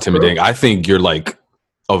find you intimidating. Bro. I think you're like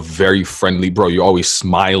a very friendly bro. You're always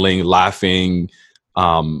smiling, laughing.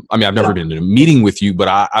 I mean, I've never been in a meeting with you, but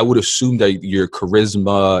I would assume that your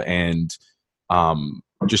charisma and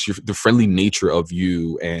just the friendly nature of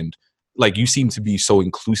you, and like you seem to be so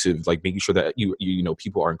inclusive, like making sure that you know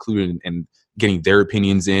people are included and getting their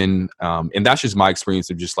opinions in. And that's just my experience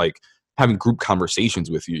of just like having group conversations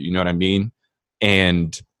with you. You know what I mean?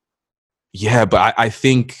 And yeah, but I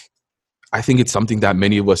think it's something that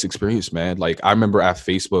many of us experience, man. Like I remember at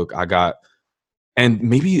Facebook, and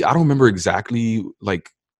maybe I don't remember exactly, like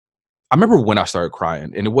I remember when I started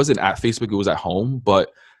crying, and it wasn't at Facebook, it was at home.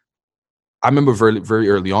 But I remember very, very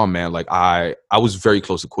early on, man, like I was very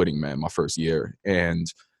close to quitting, man, my first year. And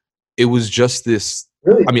it was just this,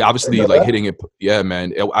 really? I mean, obviously like hitting it. Yeah,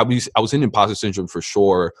 man. I was in imposter syndrome for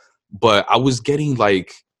sure, but I was getting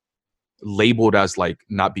like labeled as like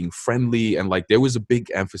not being friendly, and like there was a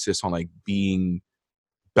big emphasis on like being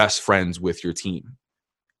best friends with your team.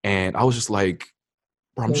 And I was just like,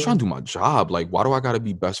 bro, I'm just trying to do my job. Like, why do I gotta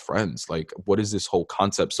be best friends? Like, what is this whole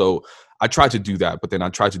concept? So I tried to do that, but then I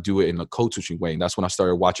tried to do it in a code switching way. And that's when I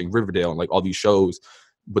started watching Riverdale and like all these shows.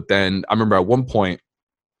 But then I remember at one point,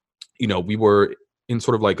 you know, we were in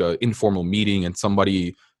sort of like a informal meeting, and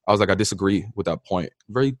I was like, I disagree with that point.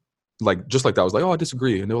 Very like, just like that. I was like, oh, I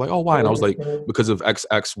disagree. And they were like, oh, why? And I was like, because of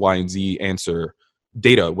X, Y, and Z answer,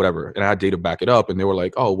 data, whatever. And I had data back it up. And they were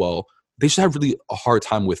like, oh, well, they just have really a hard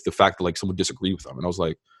time with the fact that like someone disagreed with them. And I was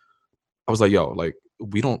like, yo, like,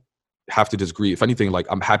 we don't have to disagree. If anything, like,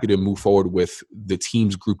 I'm happy to move forward with the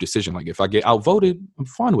team's group decision. Like, if I get outvoted, I'm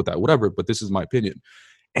fine with that, whatever. But this is my opinion.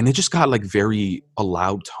 And it just got like very a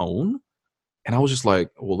loud tone. And I was just like,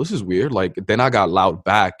 well, this is weird. Like, then I got loud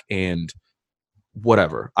back, and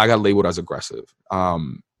whatever, I got labeled as aggressive.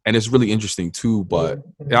 And it's really interesting too. But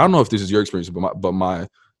I don't know if this is your experience, but my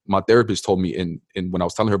therapist told me, in when I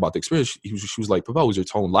was telling her about the experience, she was like, Pavel, was your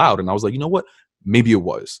tone loud? And I was like, you know what? Maybe it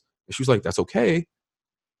was. And she was like, that's okay.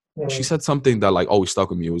 She said something that like always stuck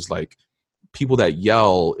with me. It was like, people that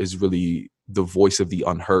yell is really the voice of the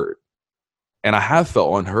unheard. And I have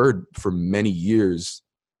felt unheard for many years,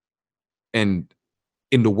 and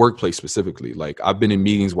in the workplace specifically. Like, I've been in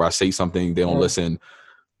meetings where I say something, they don't listen.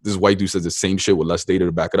 This white dude says the same shit with less data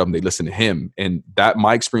to back it up, and they listen to him. And that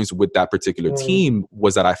my experience with that particular team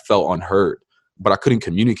was that I felt unheard, but I couldn't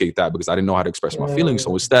communicate that because I didn't know how to express my feelings.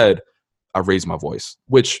 So instead, I raised my voice,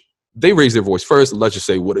 which they raised their voice first. Let's just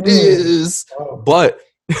say what it is. But,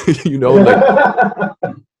 you know,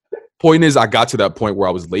 like, point is, I got to that point where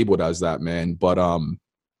I was labeled as that, man. But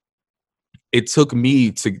it took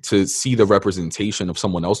me to see the representation of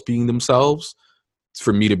someone else being themselves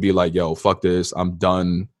for me to be like, yo, fuck this. I'm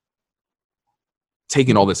done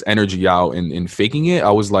taking all this energy out and faking it.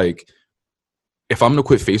 I was like, if I'm going to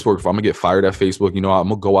quit Facebook, if I'm going to get fired at Facebook, you know, I'm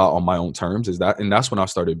going to go out on my own terms. And that's when I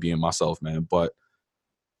started being myself, man. But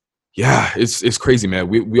yeah, it's crazy, man.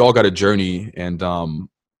 We all got a journey, and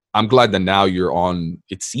I'm glad that now you're on,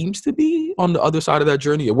 it seems to be on the other side of that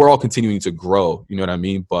journey. We're all continuing to grow, you know what I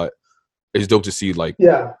mean? But it's dope to see like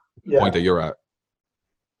the point that you're at.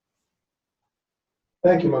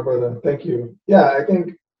 Thank you, my brother. Thank you. Yeah, I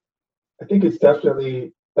think it's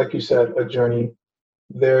definitely, like you said, a journey.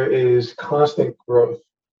 There is constant growth,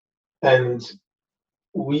 and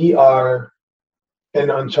we are in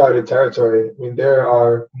uncharted territory. I mean, there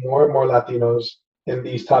are more and more Latinos in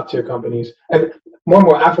these top tier companies, and more and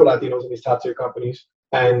more Afro Latinos in these top tier companies,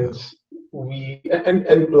 and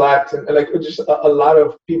and Blacks, and like just a lot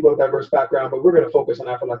of people of diverse background. But we're going to focus on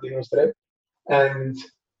Afro Latinos today, and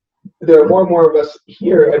there are more and more of us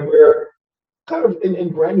here, and we're kind of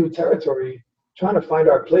in brand new territory, trying to find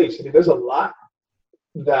our place. I mean, there's a lot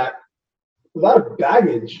of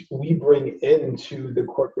baggage we bring into the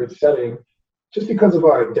corporate setting just because of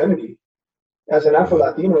our identity. As an Afro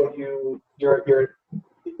Latino, you're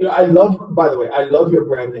I love, by the way, I love your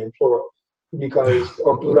brand name, Plural,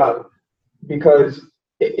 or Plural, because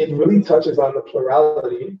it really touches on the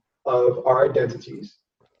plurality of our identities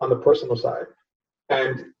on the personal side.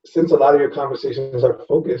 And since a lot of your conversations are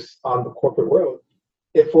focused on the corporate world,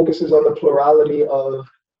 it focuses on the plurality of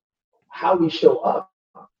how we show up,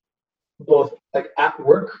 both like at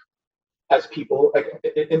work as people, like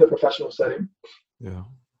in the professional setting. Yeah.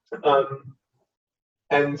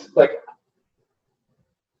 And like,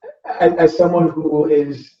 as someone who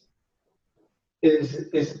is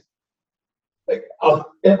like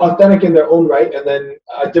authentic in their own right, and then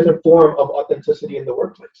a different form of authenticity in the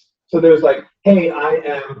workplace. So there's like, hey, I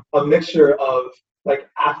am a mixture of like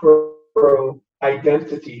Afro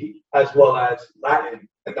identity as well as Latin,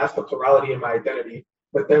 and that's the plurality in my identity.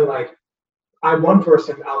 But then like, I'm one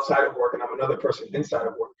person outside of work and I'm another person inside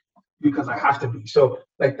of work because I have to be. So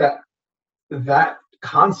like that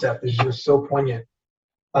concept is just so poignant.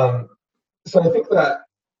 So I think that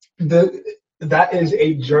that is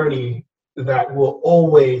a journey that will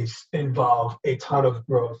always involve a ton of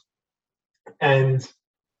growth. And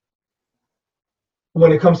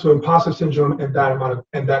when it comes to imposter syndrome and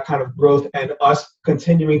that kind of growth, and us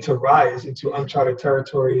continuing to rise into uncharted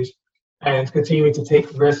territories and continuing to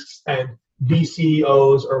take risks and be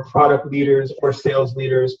CEOs or product leaders or sales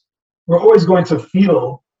leaders, we're always going to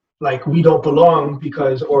feel like we don't belong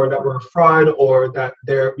because, or that we're a fraud, or that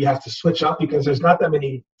we have to switch up because there's not that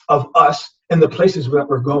many of us in the places that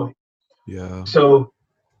we're going. Yeah. So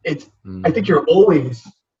I think you're always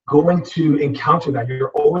going to encounter that.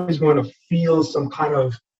 You're always going to feel some kind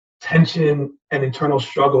of tension and internal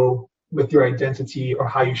struggle with your identity or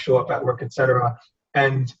how you show up at work, etc.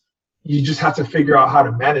 And you just have to figure out how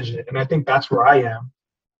to manage it. And I think that's where I am,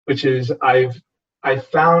 which is I've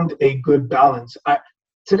found a good balance.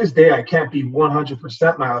 To this day, I can't be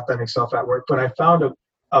 100% my authentic self at work, but I found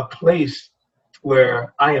a place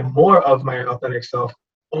where I am more of my authentic self,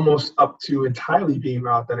 almost up to entirely being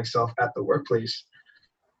my authentic self at the workplace.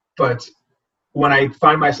 But when I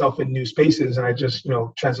find myself in new spaces and I just,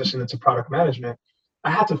 transition into product management,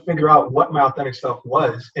 I had to figure out what my authentic self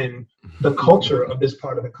was in the culture of this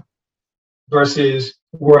part of the company versus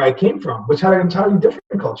where I came from, which had an entirely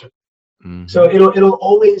different culture. Mm-hmm. So it'll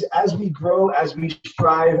always, as we grow, as we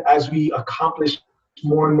strive, as we accomplish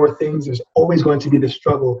more and more things, there's always going to be this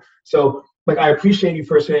struggle. So like, I appreciate you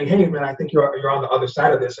for saying, hey man, I think you're on the other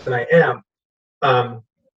side of this, and I am.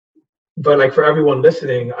 But like, for everyone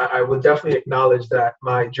listening, I would definitely acknowledge that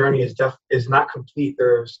my journey is not complete.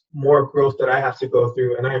 There's more growth that I have to go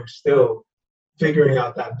through, and I am still figuring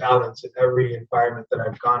out that balance in every environment that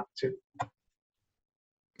I've gone to.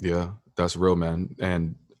 Yeah, that's real, man.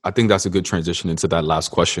 And I think that's a good transition into that last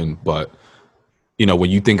question. But, when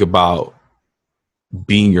you think about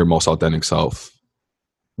being your most authentic self,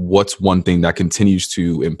 what's one thing that continues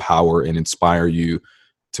to empower and inspire you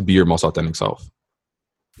to be your most authentic self?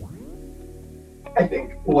 I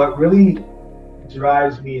think what really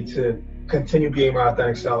drives me to continue being my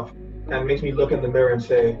authentic self and makes me look in the mirror and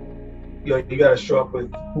say, you got to show up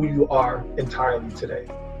with who you are entirely today,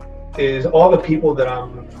 is all the people that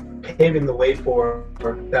I'm paving the way for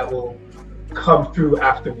that will come through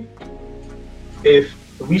after me. If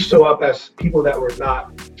we show up as people that we're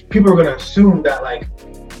not, people are going to assume that like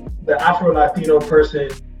the Afro-Latino person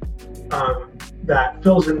that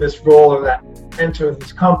fills in this role or that enters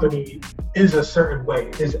this company is a certain way,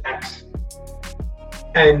 is X.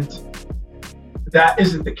 And that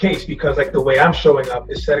isn't the case, because like the way I'm showing up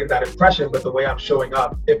is setting that impression, but the way I'm showing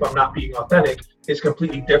up, if I'm not being authentic, is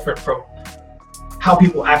completely different from how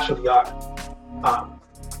people actually are.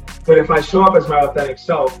 But if I show up as my authentic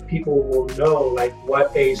self, people will know like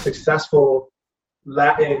what a successful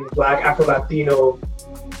Latin, Black, Afro-Latino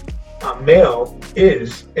male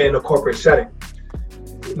is in a corporate setting.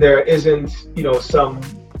 There isn't, some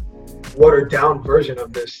watered down version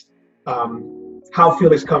of this. How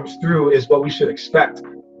Felix comes through is what we should expect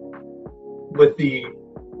with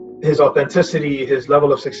his authenticity, his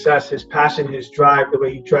level of success, his passion, his drive, the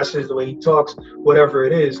way he dresses, the way he talks, whatever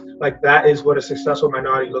it is. Like, that is what a successful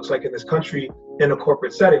minority looks like in this country in a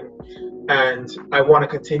corporate setting. And I want to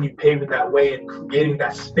continue paving that way and creating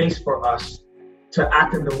that space for us to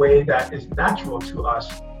act in the way that is natural to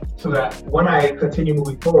us, so that when I continue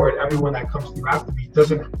moving forward, everyone that comes through after me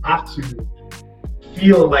doesn't have to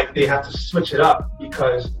feel like they have to switch it up,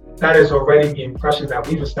 because that is already the impression that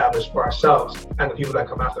we've established for ourselves and the people that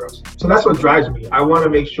come after us. So that's what drives me. I want to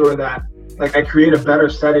make sure that like I create a better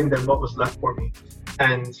setting than what was left for me.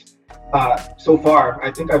 And so far,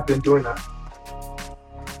 I think I've been doing that.